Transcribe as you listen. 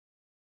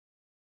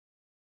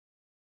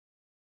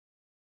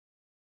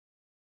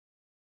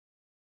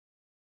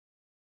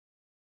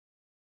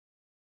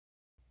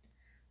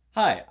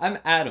Hi, I'm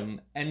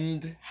Adam,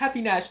 and happy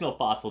National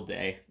Fossil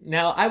Day.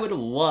 Now, I would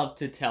love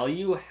to tell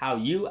you how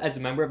you, as a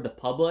member of the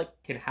public,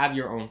 can have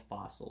your own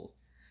fossil.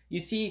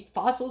 You see,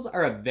 fossils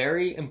are a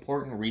very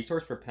important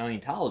resource for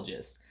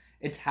paleontologists.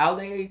 It's how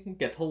they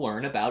get to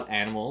learn about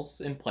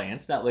animals and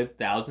plants that lived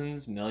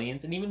thousands,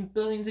 millions, and even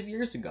billions of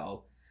years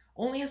ago.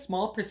 Only a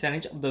small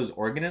percentage of those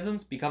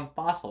organisms become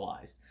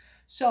fossilized.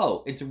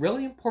 So, it's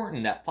really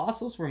important that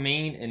fossils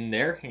remain in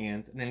their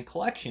hands and in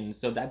collections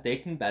so that they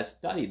can best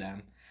study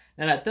them.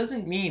 Now, that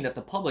doesn't mean that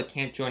the public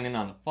can't join in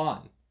on the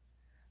fun.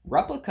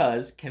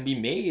 Replicas can be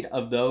made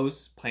of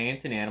those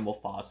plant and animal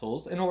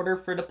fossils in order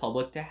for the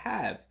public to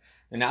have.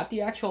 They're not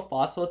the actual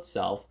fossil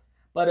itself,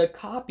 but a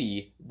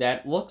copy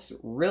that looks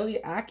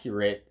really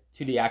accurate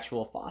to the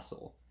actual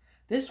fossil.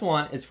 This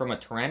one is from a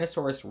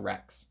Tyrannosaurus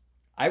rex.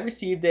 I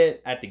received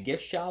it at the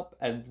gift shop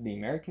at the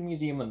American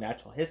Museum of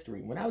Natural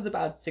History when I was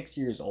about 6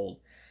 years old.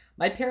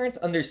 My parents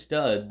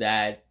understood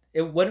that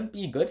it wouldn't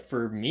be good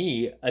for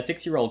me, a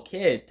 6-year-old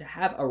kid, to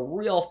have a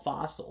real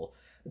fossil.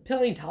 The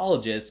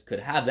paleontologist could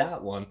have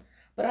that one,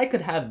 but I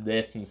could have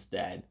this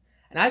instead.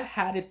 And I've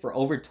had it for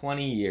over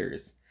 20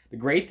 years. The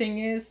great thing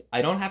is,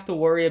 I don't have to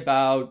worry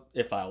about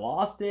if I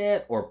lost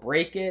it or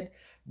break it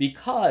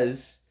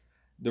because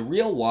the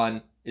real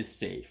one is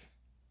safe.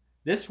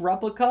 This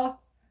replica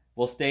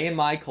will stay in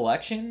my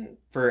collection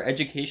for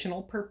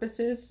educational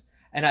purposes,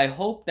 and I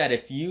hope that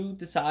if you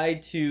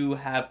decide to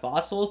have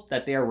fossils,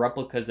 that they are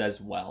replicas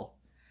as well.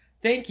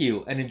 Thank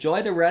you, and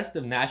enjoy the rest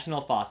of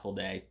National Fossil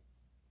Day.